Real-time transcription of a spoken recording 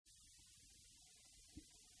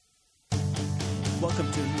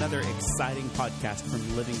Welcome to another exciting podcast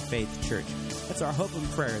from Living Faith Church. It's our hope and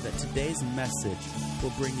prayer that today's message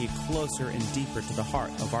will bring you closer and deeper to the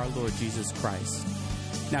heart of our Lord Jesus Christ.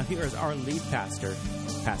 Now here is our lead pastor,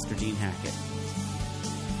 Pastor Dean Hackett.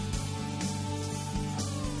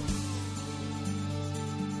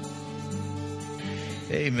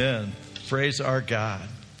 Amen. Praise our God.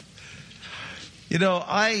 You know,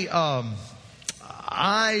 I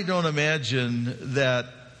don't imagine that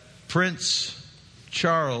Prince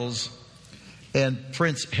Charles and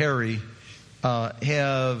Prince Harry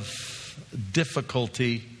have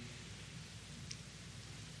difficulty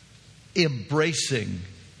embracing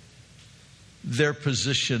their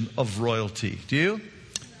position of royalty. Do you?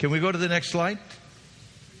 Can we go to the next slide?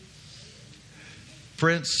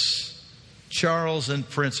 Prince Charles and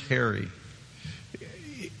Prince Harry.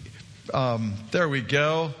 There we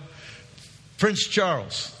go. Prince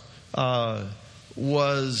Charles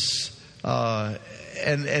was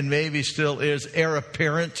and maybe still is heir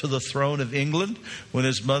apparent to the throne of England when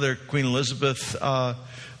his mother, Queen Elizabeth,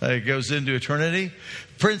 goes into eternity.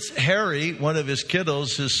 Prince Harry, one of his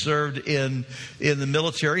kiddos, has served in the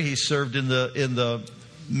military. He served in the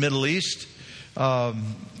Middle East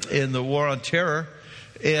in the War on Terror.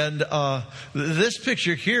 And this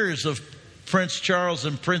picture here is of Prince Charles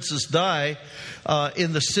and Princess Di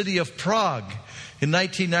in the city of Prague. In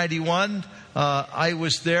 1991, I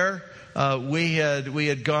was there. We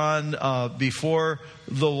had gone before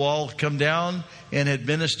the wall come down and had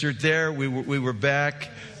ministered there. We were back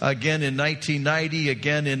again in 1990,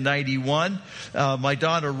 again in 91. My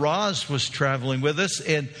daughter Roz was traveling with us,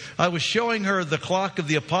 and I was showing her the clock of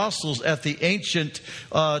the apostles at the ancient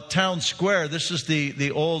town square. This is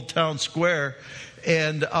the old town square,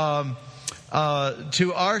 and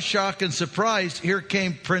to our shock and surprise, here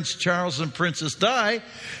came Prince Charles and Princess Di.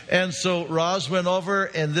 And so Roz went over,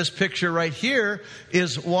 and this picture right here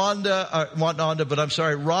is Rosalind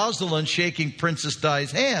shaking Princess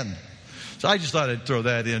Di's hand. So I just thought I'd throw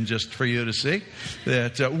that in just for you to see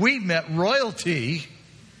that we met royalty.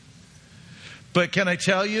 But can I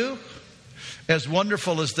tell you, as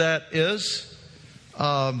wonderful as that is,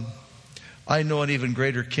 I know an even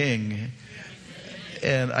greater king.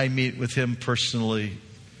 And I meet with him personally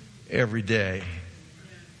every day.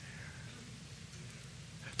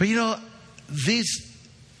 But you know,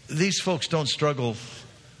 these folks don't struggle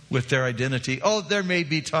with their identity. Oh, there may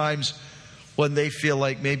be times when they feel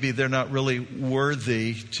like maybe they're not really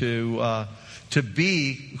worthy to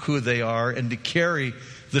be who they are and to carry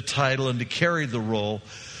the title and to carry the role.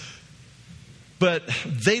 But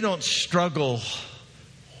they don't struggle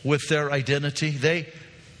with their identity. They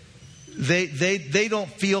don't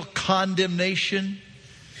feel condemnation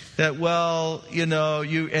that, well, you know,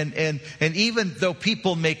 and even though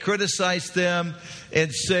people may criticize them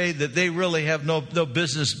and say that they really have no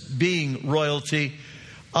business being royalty,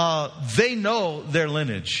 they know their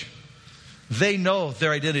lineage. They know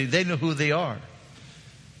their identity. They know who they are.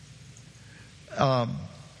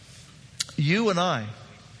 You and I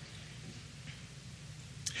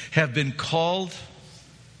have been called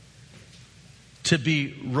to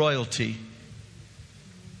be royalty.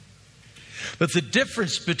 But the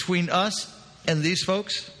difference between us and these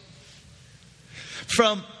folks,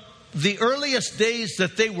 from the earliest days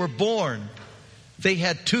that they were born, they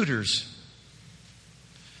had tutors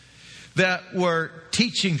that were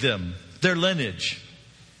teaching them their lineage,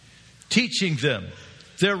 teaching them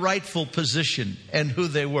their rightful position and who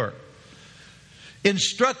they were,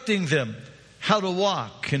 instructing them how to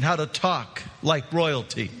walk and how to talk like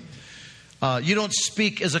royalty. You don't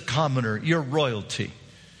speak as a commoner, you're royalty.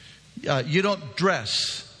 You don't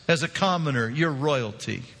dress as a commoner, you're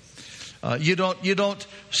royalty. You don't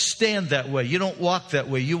stand that way, you don't walk that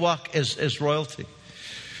way, you walk as royalty.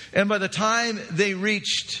 And by the time they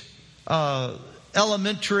reached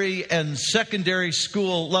elementary and secondary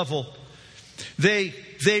school level, they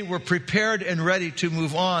were prepared and ready to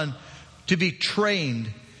move on to be trained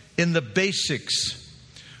in the basics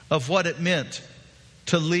of what it meant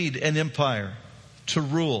to lead an empire, to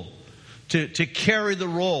rule, to carry the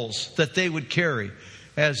roles that they would carry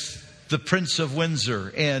as the Prince of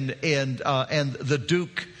Windsor and the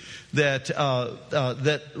Duke that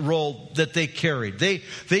role that they carried. They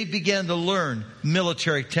began to learn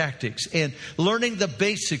military tactics and learning the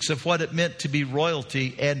basics of what it meant to be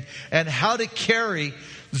royalty and how to carry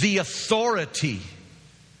the authority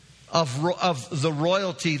of the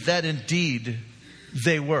royalty that indeed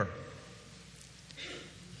they were.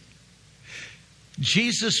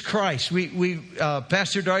 Jesus Christ,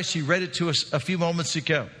 Pastor Darcy read it to us a few moments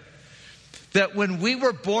ago, that when we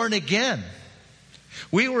were born again,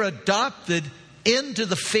 we were adopted into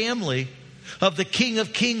the family of the King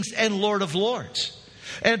of Kings and Lord of Lords.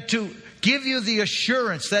 And to give you the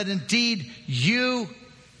assurance that indeed you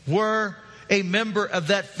were a member of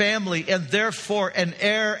that family and therefore an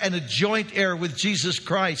heir and a joint heir with Jesus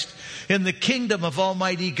Christ in the kingdom of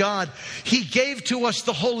Almighty God. He gave to us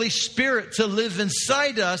the Holy Spirit to live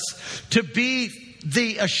inside us, to be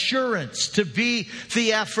the assurance, to be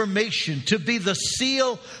the affirmation, to be the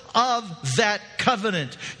seal of that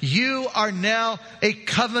covenant. You are now a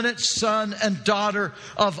covenant son and daughter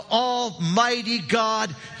of Almighty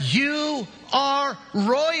God. You are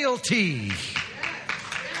royalty.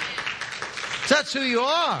 That's who you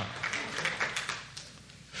are.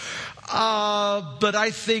 But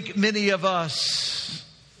I think many of us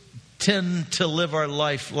tend to live our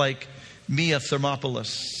life like Mia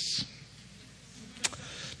Thermopolis.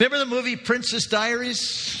 Remember the movie Princess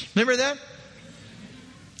Diaries? Remember that?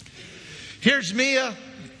 Here's Mia.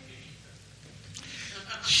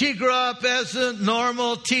 She grew up as a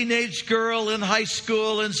normal teenage girl in high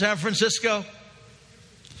school in San Francisco.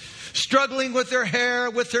 Struggling with her hair,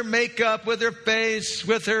 with her makeup, with her face,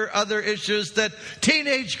 with her other issues that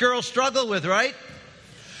teenage girls struggle with, right?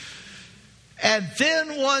 And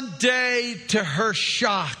then one day, to her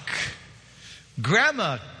shock,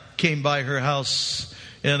 Grandma came by her house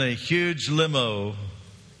in a huge limo.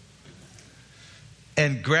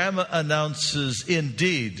 And Grandma announces,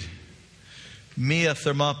 indeed, Mia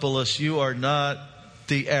Thermopolis, you are not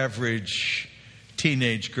the average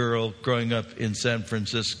teenage girl growing up in San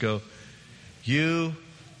Francisco. You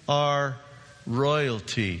are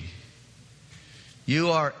royalty.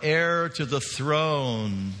 You are heir to the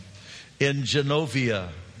throne in Genovia.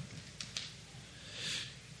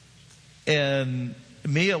 And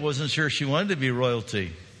Mia wasn't sure she wanted to be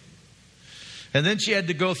royalty. And then she had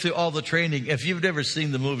to go through all the training. If you've never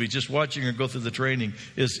seen the movie, just watching her go through the training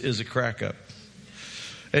is a crack up.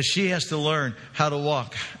 As she has to learn how to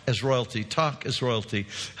walk as royalty, talk as royalty,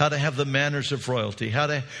 how to have the manners of royalty, how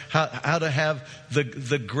to have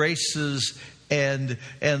the graces and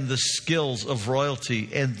the skills of royalty.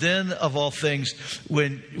 And then, of all things,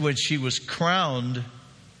 when she was crowned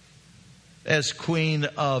as Queen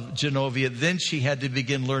of Genovia, then she had to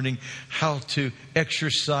begin learning how to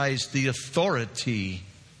exercise the authority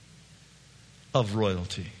of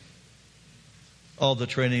royalty. All the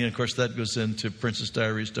training, and of course that goes into Princess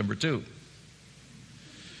Diaries number 2.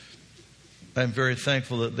 I'm very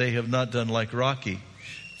thankful that they have not done like Rocky.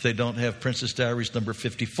 They don't have Princess Diaries number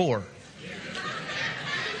 54.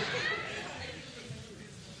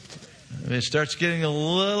 It starts getting a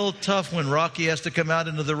little tough when Rocky has to come out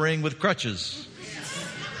into the ring with crutches.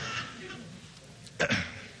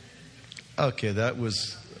 Okay, that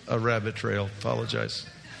was a rabbit trail. Apologize.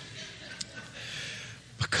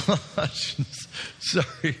 Colossians,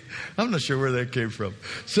 sorry, I'm not sure where that came from.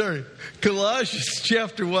 Sorry, Colossians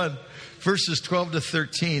chapter 1, verses 12 to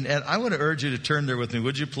 13. And I want to urge you to turn there with me.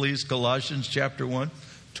 Would you please? Colossians chapter 1,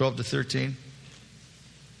 12 to 13.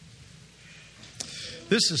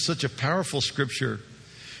 This is such a powerful scripture.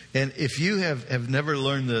 And if you have never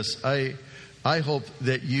learned this, I hope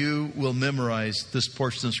that you will memorize this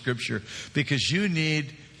portion of scripture, because you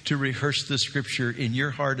need to rehearse this scripture in your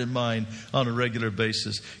heart and mind on a regular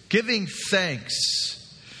basis. Giving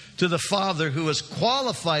thanks to the Father who has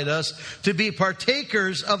qualified us to be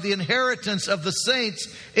partakers of the inheritance of the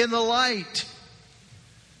saints in the light.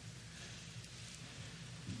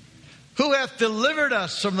 Who hath delivered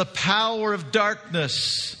us from the power of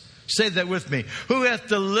darkness. Say that with me. Who hath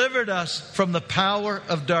delivered us from the power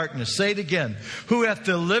of darkness. Say it again. Who hath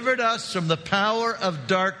delivered us from the power of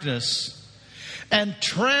darkness and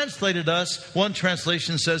translated us, one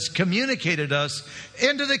translation says, communicated us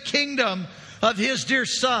into the kingdom of His dear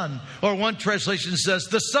Son. Or one translation says,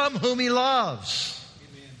 the Son whom He loves.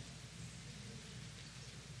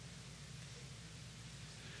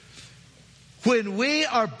 When we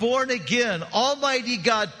are born again, Almighty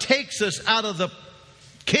God takes us out of the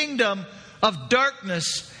kingdom of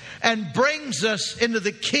darkness and brings us into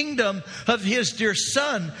the kingdom of His dear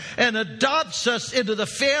Son and adopts us into the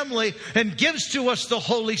family and gives to us the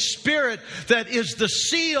Holy Spirit that is the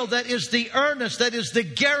seal, that is the earnest, that is the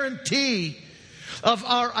guarantee of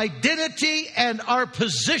our identity and our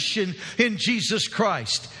position in Jesus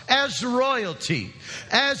Christ as royalty,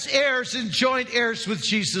 as heirs and joint heirs with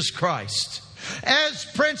Jesus Christ, as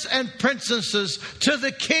prince and princesses to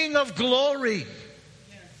the King of glory.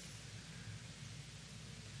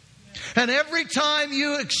 And every time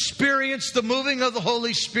you experience the moving of the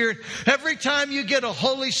Holy Spirit, every time you get a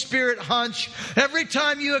Holy Spirit hunch, every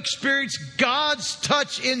time you experience God's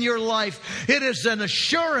touch in your life, it is an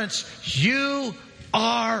assurance you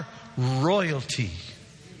are royalty.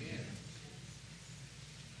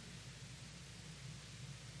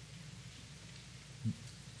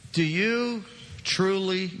 Do you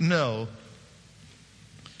truly know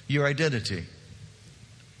your identity?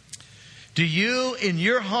 Do you, in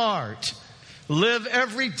your heart, live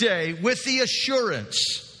every day with the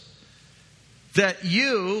assurance that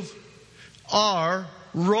you are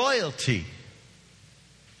royalty?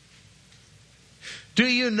 Do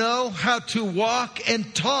you know how to walk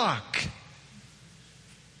and talk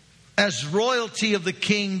as royalty of the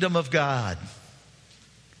kingdom of God?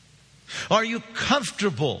 Are you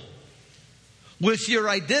comfortable with your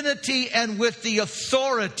identity and with the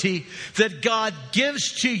authority that God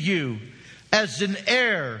gives to you as an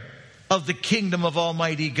heir of the kingdom of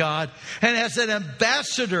Almighty God and as an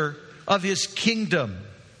ambassador of His kingdom,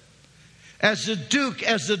 as a duke,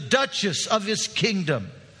 as a duchess of His kingdom?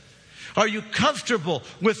 Are you comfortable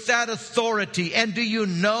with that authority? And do you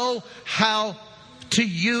know how to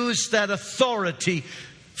use that authority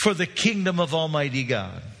for the kingdom of Almighty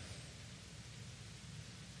God?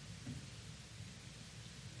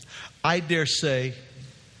 I dare say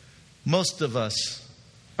most of us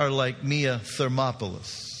are like Mia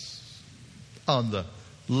Thermopolis on the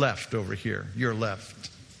left over here, your left.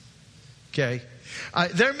 Okay?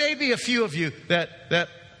 There may be a few of you that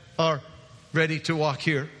are ready to walk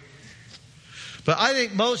here. But I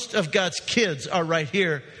think most of God's kids are right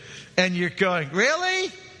here. And you're going,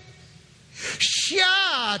 really?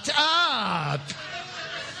 Shut up!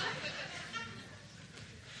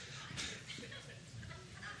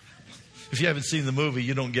 If you haven't seen the movie,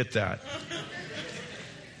 you don't get that.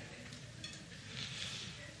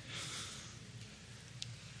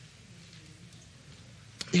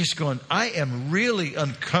 You're just going, I am really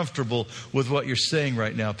uncomfortable with what you're saying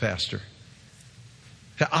right now, Pastor.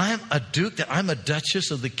 That I am a duke, that I'm a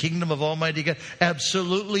duchess of the kingdom of Almighty God.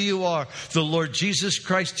 Absolutely you are. The Lord Jesus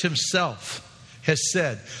Christ Himself has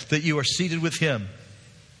said that you are seated with Him.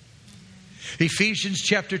 Ephesians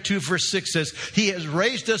chapter 2 verse 6 says, He has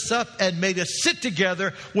raised us up and made us sit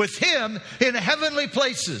together with Him in heavenly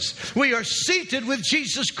places. We are seated with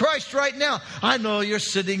Jesus Christ right now. I know you're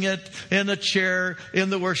sitting in a chair in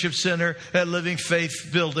the worship center at Living Faith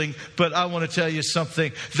Building, but I want to tell you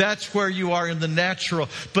something. That's where you are in the natural.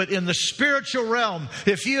 But in the spiritual realm,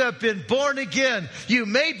 if you have been born again, you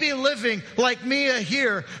may be living like Mia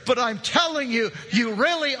here, but I'm telling you, you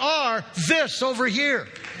really are this over here.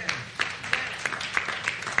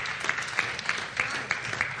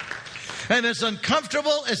 And as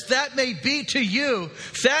uncomfortable as that may be to you,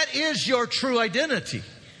 that is your true identity.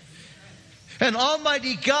 And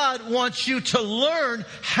Almighty God wants you to learn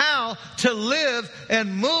how to live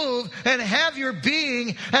and move and have your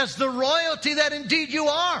being as the royalty that indeed you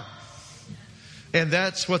are. And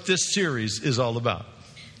that's what this series is all about.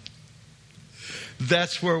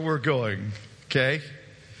 That's where we're going, okay?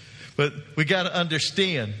 But we got to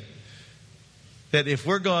understand that if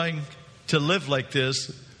we're going to live like this,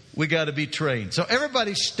 we got to be trained. So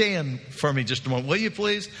everybody stand for me just a moment, will you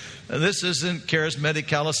please? This isn't charismatic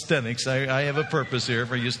calisthenics. I have a purpose here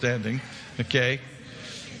for you standing. Okay?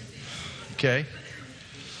 Okay?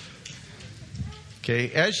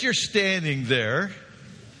 Okay, as you're standing there,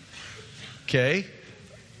 okay,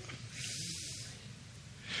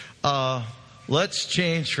 let's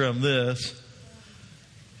change from this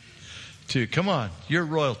to, come on, you're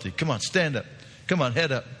royalty. Come on, stand up. Come on,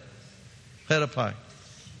 head up. Head up high.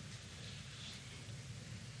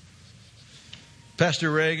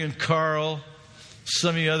 Pastor Reagan, Carl,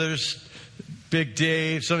 some of you others, Big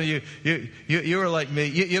Dave, some of you were like me.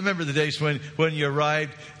 You remember the days when you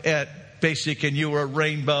arrived at Basic and you were a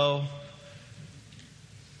rainbow.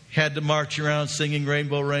 Had to march around singing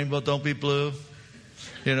Rainbow, Rainbow, Don't Be Blue.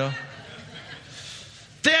 You know.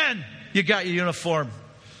 Then you got your uniform.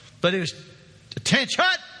 But it was attention.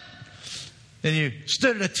 And you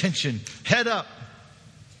stood at attention. Head up.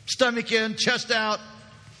 Stomach in, chest out.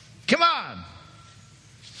 Come on.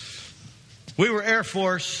 We were Air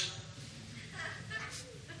Force.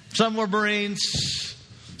 Some were Marines.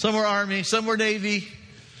 Some were Army. Some were Navy.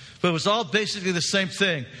 But it was all basically the same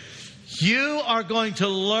thing. You are going to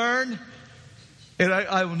learn, and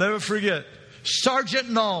I will never forget,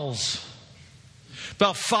 Sergeant Knowles.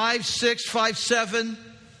 About 5'6", 5'7".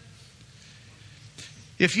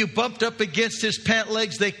 If you bumped up against his pant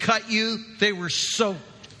legs, they cut you. They were so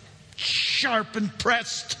sharp and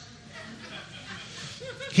pressed.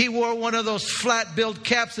 He wore one of those flat-billed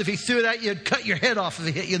caps. If he threw it at you, it'd cut your head off if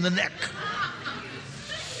it hit you in the neck.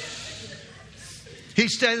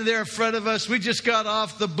 He's standing there in front of us. We just got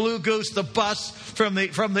off the Blue Goose, the bus from the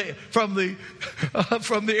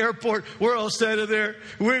airport. We're all standing there.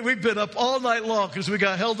 We've been up all night long because we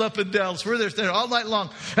got held up and down. So we're there standing all night long.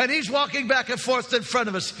 And he's walking back and forth in front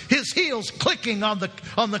of us. His heels clicking on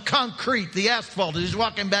the concrete, the asphalt. He's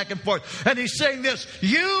walking back and forth. And he's saying this,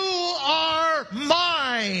 "You are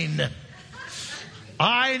mine.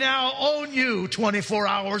 I now own you 24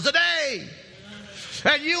 hours a day.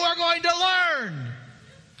 And you are going to learn."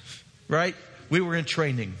 Right? We were in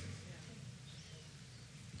training.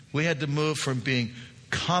 We had to move from being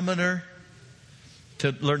commoner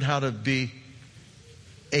to learn how to be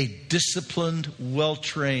a disciplined,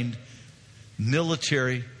 well-trained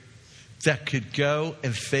military that could go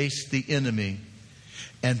and face the enemy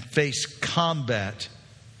and face combat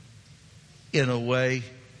in a way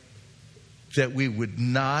that we would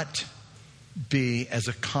not be as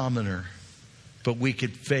a commoner, but we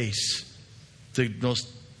could face the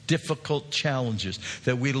most difficult challenges,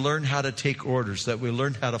 that we learned how to take orders, that we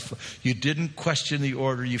learned how to... You didn't question the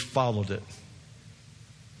order, you followed it.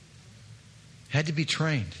 Had to be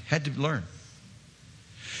trained, had to learn.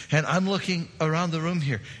 And I'm looking around the room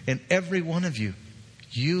here, and every one of you,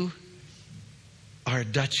 you are a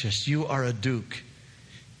duchess, you are a duke,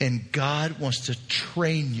 and God wants to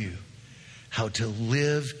train you how to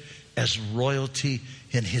live as royalty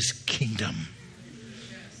in His kingdom.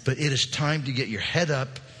 But it is time to get your head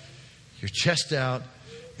up, your chest out,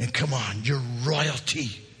 and come on, you're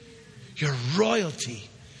royalty. You're royalty.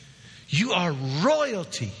 You are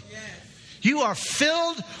royalty. You are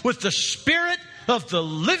filled with the Spirit of the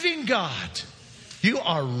living God. You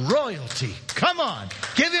are royalty. Come on,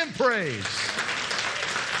 give Him praise.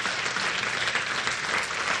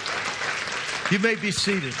 You may be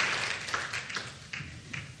seated.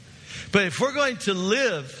 But if we're going to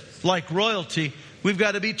live like royalty, we've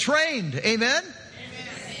got to be trained. Amen?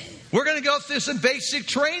 We're going to go through some basic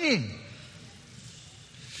training.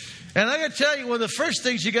 And I got to tell you, one of the first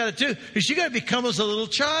things you got to do is you got to become as a little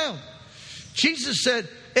child. Jesus said,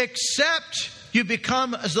 except you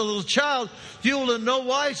become as a little child, you will in no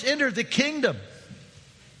wise enter the kingdom.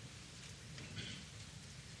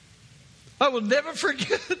 I will never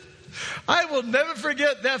forget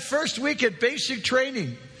that first week at basic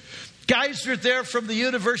training. Guys were there from the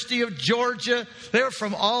University of Georgia. They were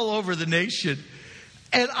from all over the nation.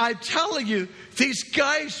 And I'm telling you, these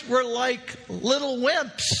guys were like little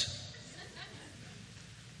wimps.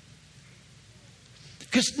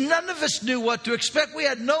 Because none of us knew what to expect. We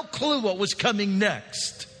had no clue what was coming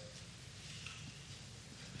next.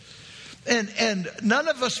 And none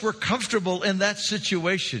of us were comfortable in that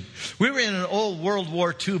situation. We were in an old World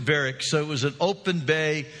War II barracks, so it was an open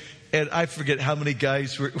bay. And I forget how many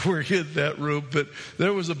guys were in that room, but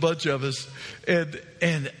there was a bunch of us.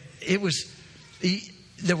 And it was...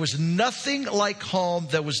 There was nothing like home.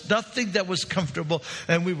 There was nothing that was comfortable.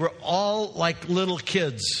 And we were all like little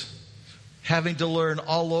kids, having to learn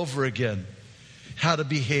all over again how to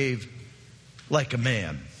behave like a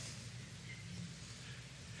man.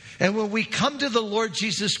 And when we come to the Lord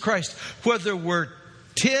Jesus Christ, whether we're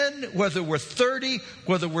 10, whether we're 30,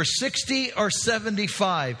 whether we're 60 or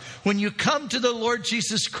 75, when you come to the Lord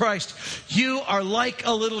Jesus Christ, you are like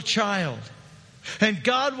a little child. And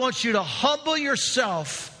God wants you to humble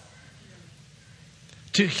yourself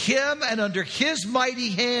to Him and under His mighty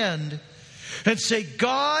hand and say,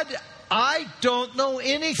 God, I don't know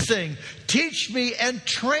anything. Teach me and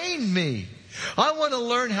train me. I want to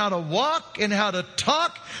learn how to walk and how to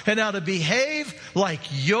talk and how to behave like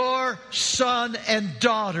your son and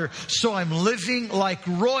daughter, so I'm living like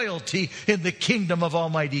royalty in the kingdom of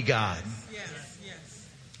Almighty God.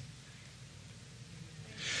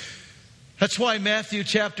 That's why Matthew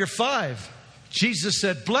chapter 5, Jesus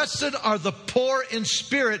said, blessed are the poor in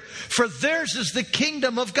spirit, for theirs is the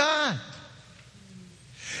kingdom of God.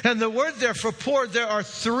 And the word there for poor, there are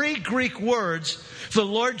 3 Greek words the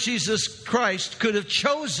Lord Jesus Christ could have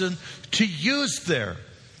chosen to use there.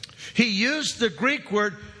 He used the Greek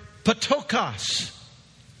word patokos.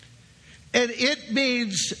 And it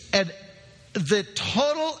means the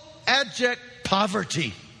total abject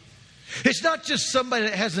poverty. It's not just somebody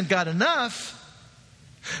that hasn't got enough.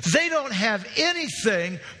 They don't have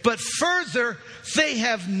anything, but further, they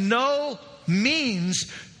have no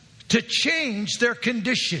means to change their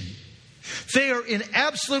condition. They are in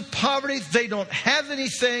absolute poverty. They don't have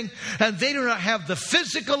anything, and they do not have the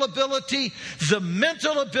physical ability, the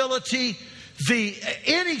mental ability,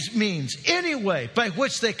 any means, any way by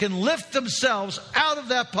which they can lift themselves out of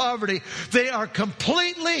that poverty, they are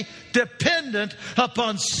completely dependent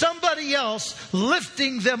upon somebody else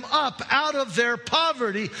lifting them up out of their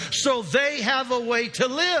poverty so they have a way to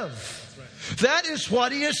live. That is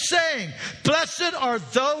what he is saying. Blessed are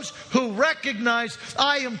those who recognize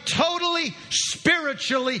I am totally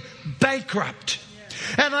spiritually bankrupt.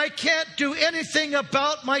 And I can't do anything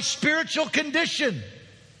about my spiritual condition.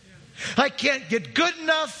 I can't get good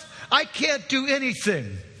enough. I can't do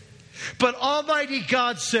anything. But Almighty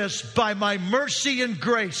God says, by my mercy and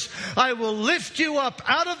grace, I will lift you up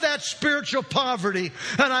out of that spiritual poverty,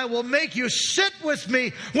 and I will make you sit with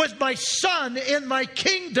me, with my Son in my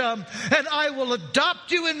kingdom, and I will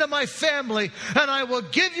adopt you into my family, and I will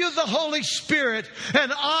give you the Holy Spirit,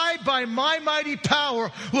 and I, by my mighty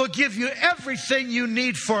power, will give you everything you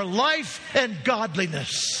need for life and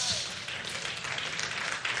godliness.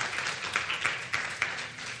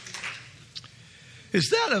 Is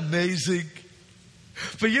that amazing?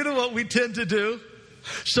 But you know what we tend to do?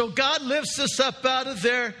 So God lifts us up out of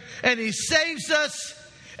there and He saves us.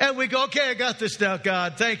 And we go, okay, I got this now,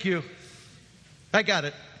 God. Thank you. I got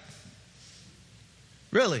it.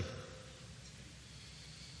 Really?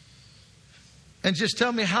 And just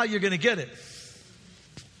tell me how you're going to get it.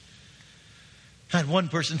 I had one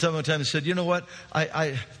person tell me one time and said, you know what?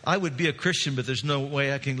 I would be a Christian, but there's no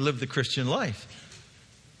way I can live the Christian life.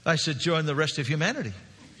 I said, join the rest of humanity.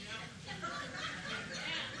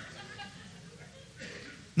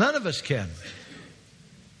 None of us can.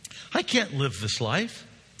 I can't live this life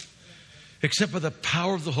except by the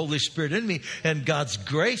power of the Holy Spirit in me and God's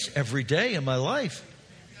grace every day in my life.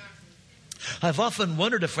 I've often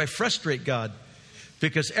wondered if I frustrate God,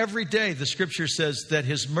 because every day the Scripture says that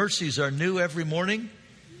His mercies are new every morning.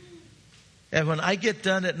 And when I get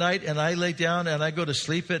done at night and I lay down and I go to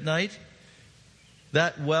sleep at night,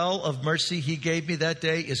 that well of mercy He gave me that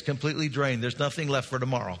day is completely drained. There's nothing left for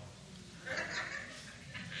tomorrow.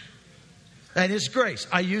 And His grace,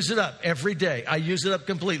 I use it up every day. I use it up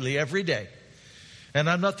completely every day. And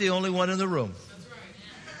I'm not the only one in the room.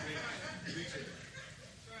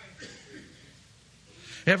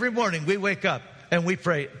 Every morning we wake up and we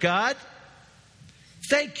pray, God,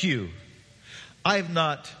 thank you. I have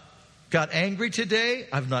not got angry today.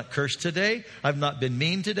 I've not cursed today. I've not been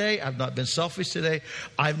mean today. I've not been selfish today.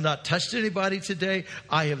 I've not touched anybody today.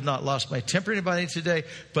 I have not lost my temper to anybody today.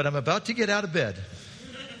 But I'm about to get out of bed.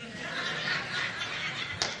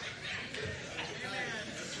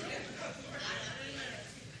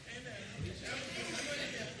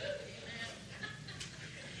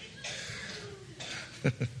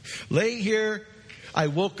 Laying here, I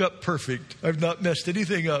woke up perfect. I've not messed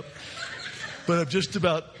anything up. But I'm just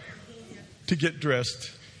about to get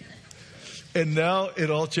dressed. And now it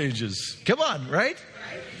all changes. Come on, right?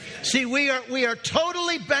 See, we are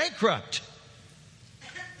totally bankrupt.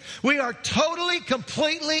 We are totally,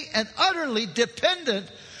 completely, and utterly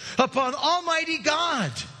dependent upon Almighty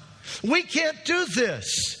God. We can't do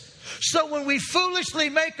this. So when we foolishly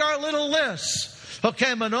make our little lists,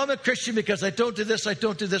 okay, I'm a Christian because I don't do this, I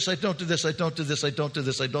don't do this, I don't do this, I don't do this, I don't do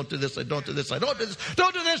this, I don't do this, I don't do this, I don't do this,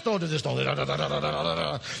 don't do this, don't do this, don't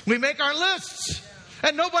do this. We make our lists,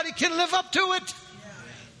 and nobody can live up to it.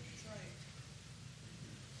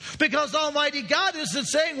 Because Almighty God isn't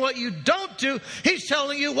saying what you don't do, He's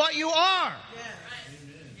telling you what you are.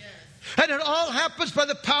 And it all happens by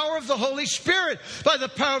the power of the Holy Spirit. By the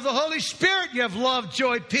power of the Holy Spirit, you have love,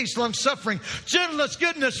 joy, peace, long-suffering, gentleness,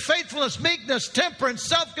 goodness, faithfulness, meekness, temperance,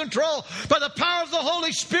 self-control. By the power of the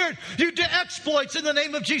Holy Spirit, you do exploits in the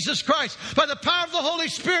name of Jesus Christ. By the power of the Holy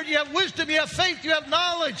Spirit, you have wisdom, you have faith, you have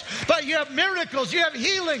knowledge. But you have miracles, you have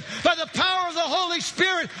healing. By the power of the Holy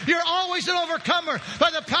Spirit, you're always an overcomer. By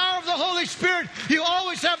the power of the Holy Spirit, you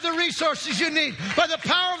always have the resources you need. By the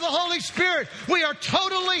power of the Holy Spirit, we are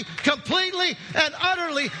totally, completely and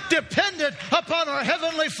utterly dependent upon our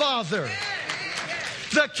Heavenly Father,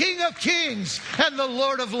 the King of Kings and the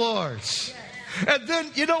Lord of Lords. And then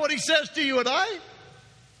you know what He says to you and I?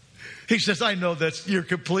 He says, I know that you're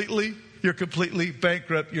completely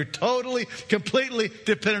bankrupt. You're totally, completely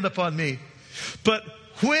dependent upon me. But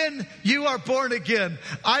when you are born again,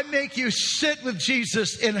 I make you sit with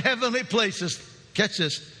Jesus in heavenly places. Catch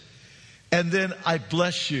this. And then I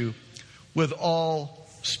bless you with all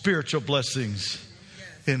spiritual blessings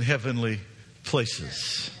in heavenly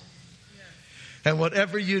places. And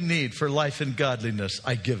whatever you need for life and godliness,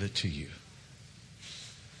 I give it to you.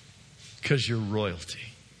 Because you're royalty.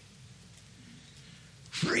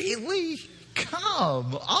 Really? Come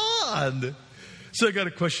on. So I got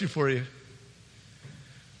a question for you.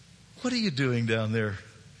 What are you doing down there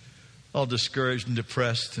all discouraged and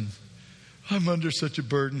depressed, and I'm under such a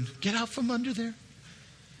burden. Get out from under there.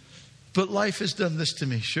 But life has done this to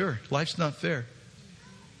me. Sure, life's not fair.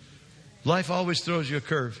 Life always throws you a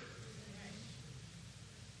curve.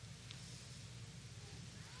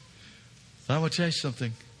 I want to tell you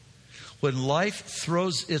something. When life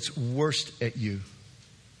throws its worst at you,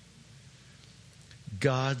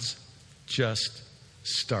 God's just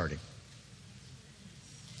starting.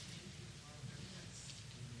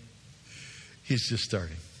 He's just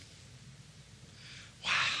starting.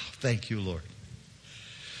 Wow. Thank you, Lord.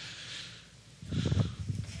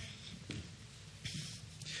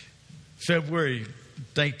 February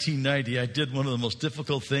 1990, I did one of the most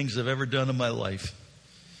difficult things I've ever done in my life.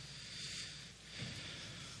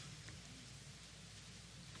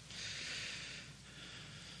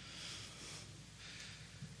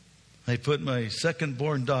 I put my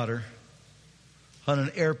second-born daughter on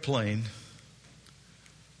an airplane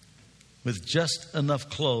with just enough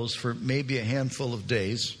clothes for maybe a handful of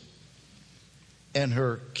days and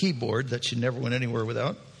her keyboard that she never went anywhere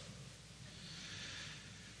without,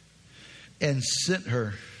 and sent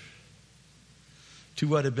her to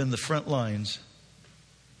what had been the front lines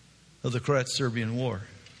of the Croat-Serbian War.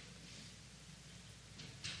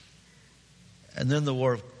 And then the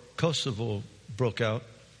War of Kosovo broke out,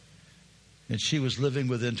 and she was living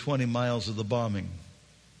within 20 miles of the bombing.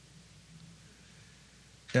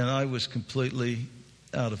 And I was completely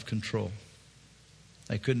out of control.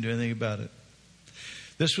 I couldn't do anything about it.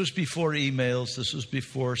 This was before emails. This was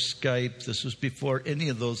before Skype. This was before any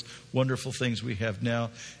of those wonderful things we have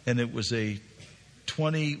now. And it was a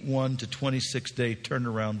 21 to 26 day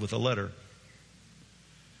turnaround with a letter.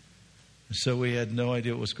 So we had no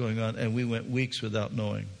idea what was going on, and we went weeks without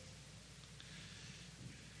knowing.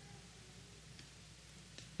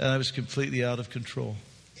 And I was completely out of control.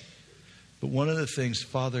 But one of the things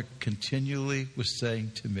Father continually was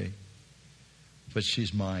saying to me, but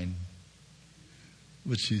she's mine.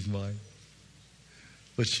 But she's mine.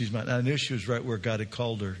 But she's mine. And I knew she was right where God had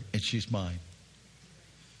called her, and she's mine.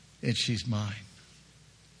 And she's mine.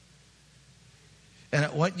 And I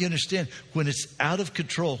want you to understand, when it's out of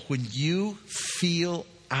control, when you feel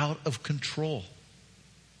out of control.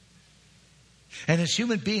 And as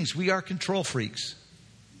human beings, we are control freaks.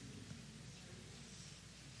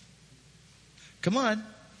 Come on.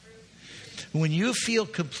 When you feel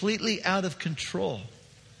completely out of control,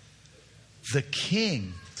 the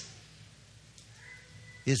King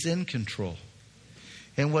is in control.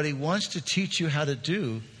 And what he wants to teach you how to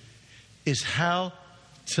do is how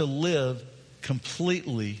to live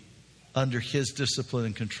completely under his discipline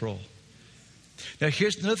and control. Now,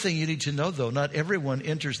 here's another thing you need to know, though. Not everyone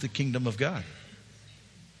enters the kingdom of God.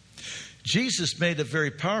 Jesus made a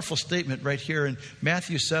very powerful statement right here in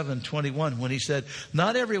Matthew 7:21 when he said,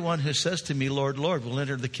 "Not everyone who says to me, 'Lord, Lord,' will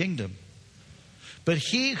enter the kingdom, but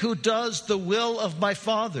he who does the will of my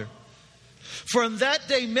Father. For in that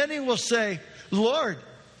day many will say, 'Lord,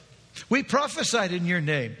 we prophesied in your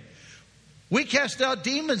name. We cast out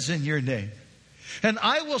demons in your name.' And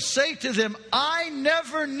I will say to them, 'I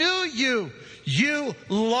never knew you, you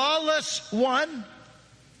lawless one.'"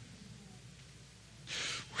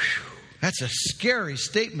 Whew. That's a scary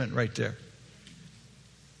statement right there.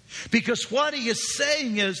 Because what he is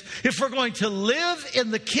saying is, if we're going to live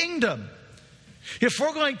in the kingdom, if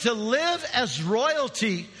we're going to live as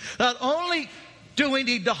royalty, not only do we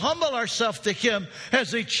need to humble ourselves to him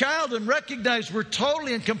as a child and recognize we're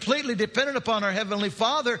totally and completely dependent upon our Heavenly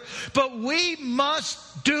Father, but we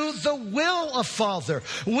must do the will of Father.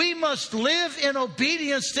 We must live in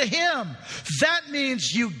obedience to him. That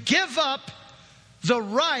means you give up the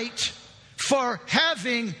right for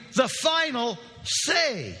having the final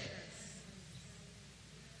say.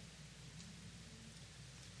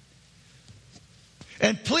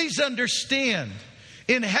 And please understand,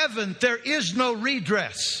 in heaven there is no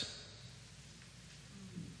redress.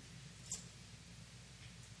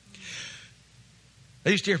 I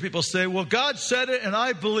used to hear people say, "Well, God said it and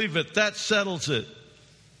I believe it. That settles it."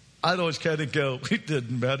 I'd always kind of go, it doesn't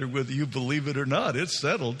matter whether you believe it or not. It's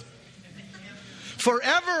settled.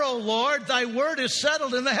 "Forever, O Lord, thy word is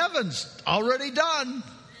settled in the heavens." Already done.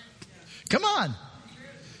 Come on.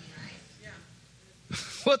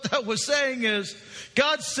 What that was saying is,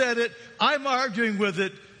 God said it, I'm arguing with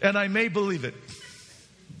it, and I may believe it.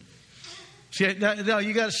 See, now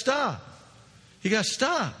you got to stop. You got to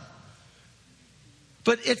stop.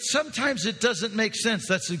 But sometimes it doesn't make sense.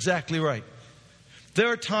 That's exactly right. There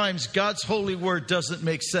are times God's holy word doesn't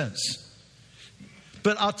make sense.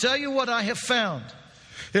 But I'll tell you what I have found.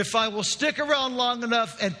 If I will stick around long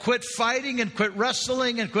enough and quit fighting and quit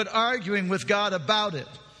wrestling and quit arguing with God about it,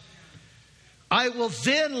 I will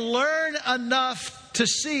then learn enough to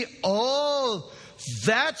see, oh,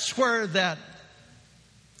 that's where that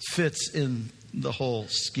fits in the whole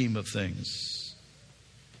scheme of things.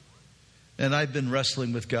 And I've been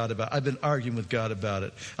wrestling with God about it. I've been arguing with God about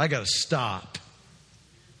it. I got to stop.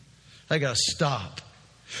 I got to stop.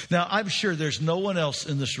 Now, I'm sure there's no one else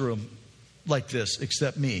in this room like this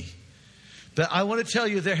except me. But I want to tell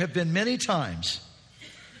you, there have been many times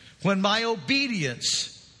when my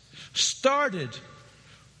obedience started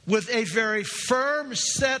with a very firm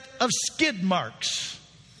set of skid marks.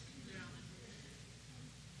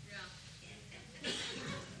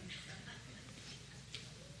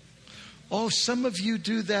 Oh, some of you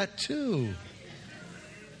do that too.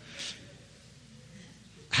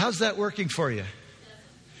 How's that working for you?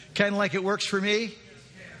 Kind of like it works for me?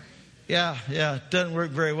 Yeah. It doesn't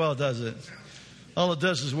work very well, does it? All it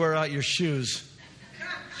does is wear out your shoes.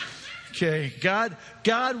 Okay,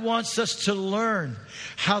 God wants us to learn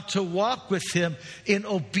how to walk with Him in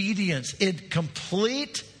obedience, in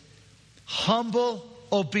complete, humble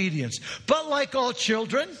obedience. But like all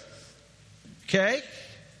children, okay,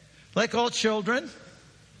 like all children,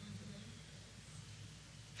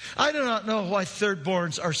 I do not know why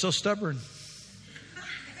thirdborns are so stubborn,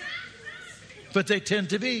 but they tend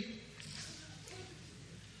to be.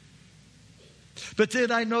 But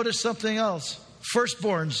then I noticed something else.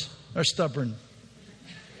 Firstborns are stubborn.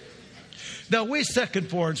 Now, we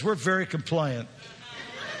secondborns, we're very compliant.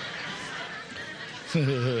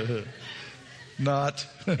 Not.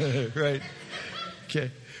 Right?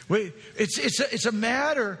 Okay. It's a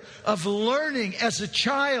matter of learning as a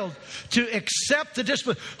child to accept the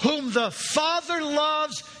discipline. Whom the Father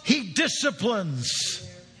loves, He disciplines.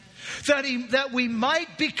 That we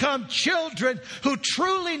might become children who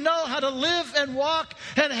truly know how to live and walk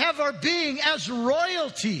and have our being as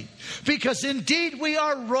royalty. Because indeed we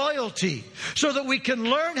are royalty. So that we can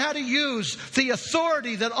learn how to use the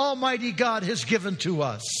authority that Almighty God has given to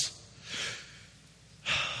us.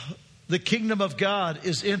 The kingdom of God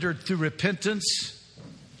is entered through repentance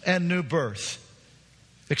and new birth.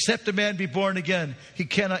 Except a man be born again, he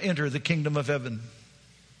cannot enter the kingdom of heaven.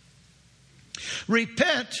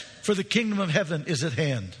 Repent, for the kingdom of heaven is at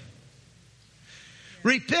hand.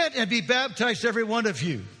 Repent and be baptized, every one of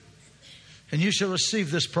you, and you shall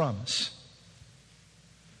receive this promise.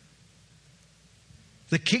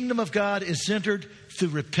 The kingdom of God is entered through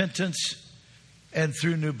repentance and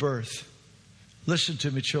through new birth. Listen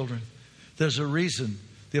to me, children. There's a reason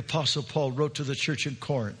the Apostle Paul wrote to the church in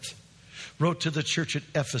Corinth, wrote to the church at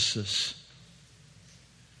Ephesus,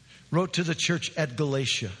 wrote to the church at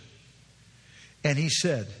Galatia. And he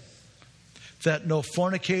said that no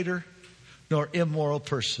fornicator, nor immoral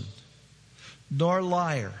person, nor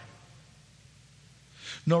liar,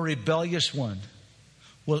 nor rebellious one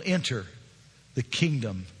will enter the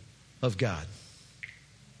kingdom of God.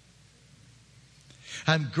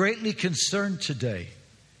 I'm greatly concerned today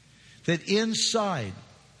that inside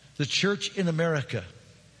the church in America,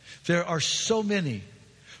 there are so many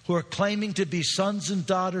who are claiming to be sons and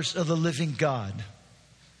daughters of the living God.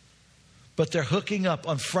 But they're hooking up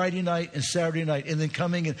on Friday night and Saturday night and then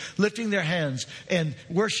coming and lifting their hands and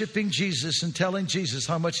worshiping Jesus and telling Jesus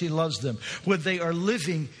how much He loves them when they are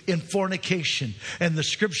living in fornication. And the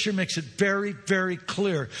scripture makes it very, very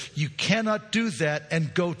clear. You cannot do that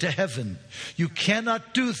and go to heaven. You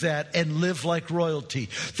cannot do that and live like royalty.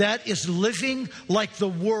 That is living like the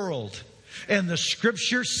world. And the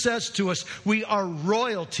scripture says to us, we are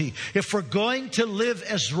royalty. If we're going to live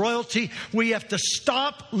as royalty, we have to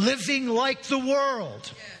stop living like the world.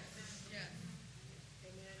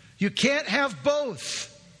 You can't have both.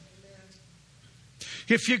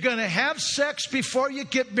 If you're going to have sex before you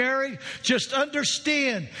get married, just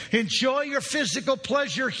understand, enjoy your physical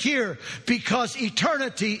pleasure here, because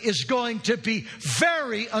eternity is going to be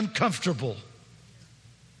very uncomfortable.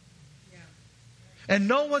 And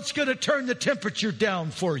no one's going to turn the temperature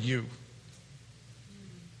down for you.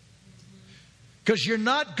 Because you're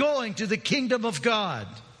not going to the kingdom of God.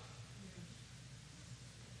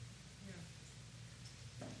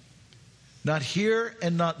 Not here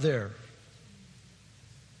and not there.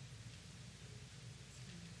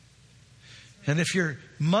 And if you're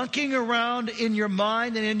monkeying around in your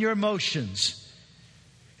mind and in your emotions,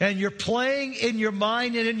 and you're playing in your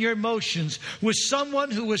mind and in your emotions with someone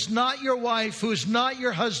who is not your wife, who is not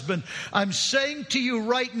your husband, I'm saying to you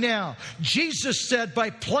right now, Jesus said, by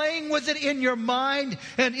playing with it in your mind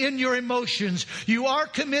and in your emotions, you are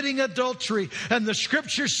committing adultery. And the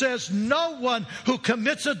scripture says no one who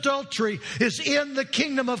commits adultery is in the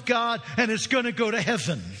kingdom of God and is going to go to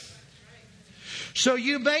heaven. So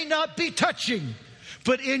you may not be touching,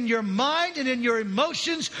 But in your mind and in your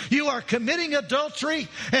emotions, you are committing adultery.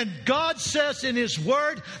 And God says in His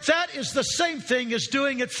Word, that is the same thing as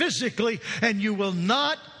doing it physically. And you will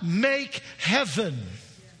not make heaven.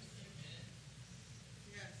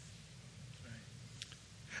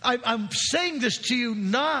 I'm saying this to you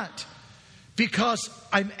not because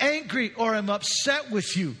I'm angry or I'm upset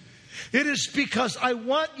with you. It is because I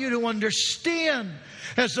want you to understand,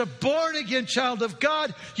 as a born-again child of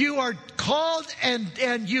God, you are called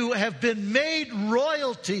and you have been made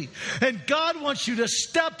royalty. And God wants you to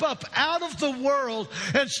step up out of the world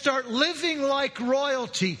and start living like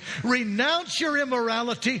royalty. Renounce your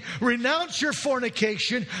immorality. Renounce your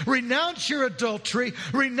fornication. Renounce your adultery.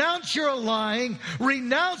 Renounce your lying.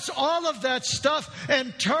 Renounce all of that stuff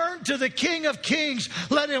and turn to the King of Kings.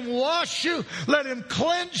 Let Him wash you. Let Him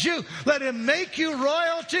cleanse you. Let Him make you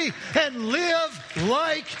royalty and live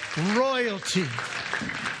like royalty.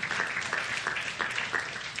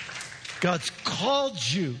 God's called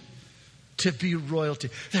you to be royalty.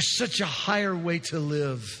 There's such a higher way to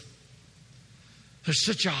live. There's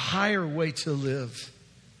such a higher way to live.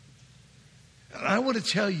 And I want to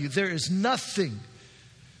tell you, there is nothing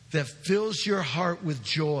that fills your heart with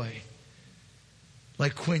joy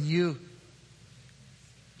like when you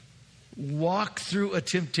walk through a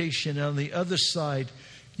temptation and on the other side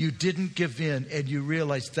you didn't give in and you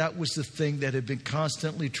realized that was the thing that had been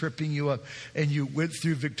constantly tripping you up, and you went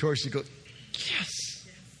through victoriously. Go, yes,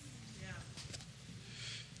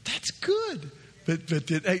 that's good. But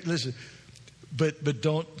hey, listen, but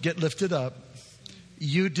don't get lifted up.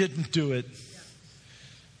 You didn't do it.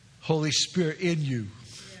 Holy Spirit in you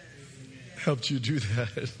helped you do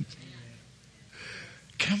that.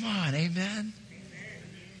 Come on, amen.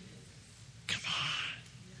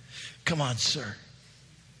 Come on, sir.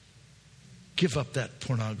 Give up that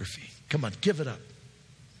pornography. Come on, give it up.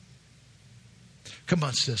 Come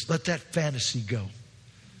on, sis. Let that fantasy go.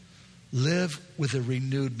 Live with a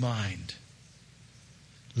renewed mind.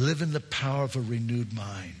 Live in the power of a renewed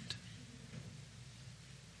mind.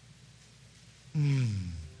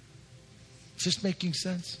 Is this making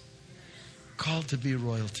sense? Called to be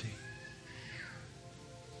royalty.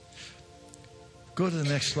 Go to the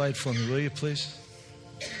next slide for me, will you, please?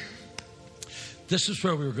 This is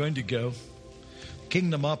where we were going to go.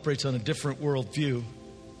 Kingdom operates on a different worldview,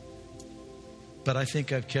 but I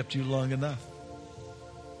think I've kept you long enough.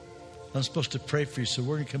 I'm supposed to pray for you, so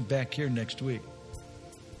we're going to come back here next week.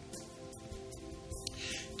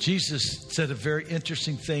 Jesus said a very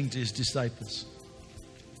interesting thing to His disciples.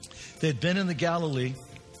 They had been in the Galilee.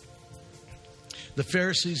 The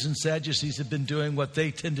Pharisees and Sadducees had been doing what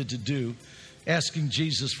they tended to do, asking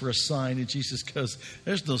Jesus for a sign. And Jesus goes,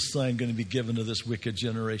 there's no sign going to be given to this wicked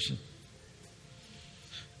generation.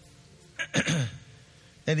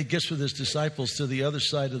 And He gets with His disciples to the other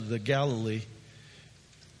side of the Galilee.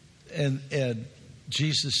 And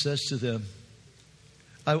Jesus says to them,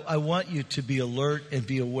 I want you to be alert and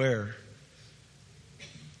be aware.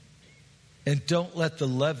 And don't let the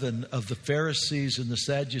leaven of the Pharisees and the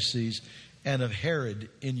Sadducees and of Herod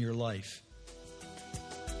in your life.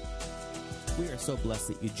 We are so blessed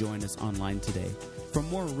that you joined us online today. For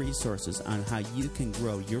more resources on how you can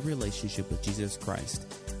grow your relationship with Jesus Christ,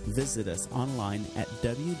 visit us online at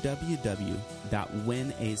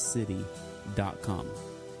www.winacity.com.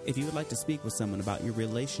 If you would like to speak with someone about your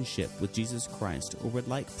relationship with Jesus Christ or would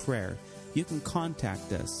like prayer, you can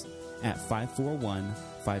contact us at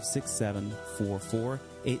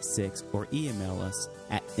 541-567-4486 or email us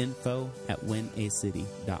at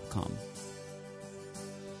info@winacity.com.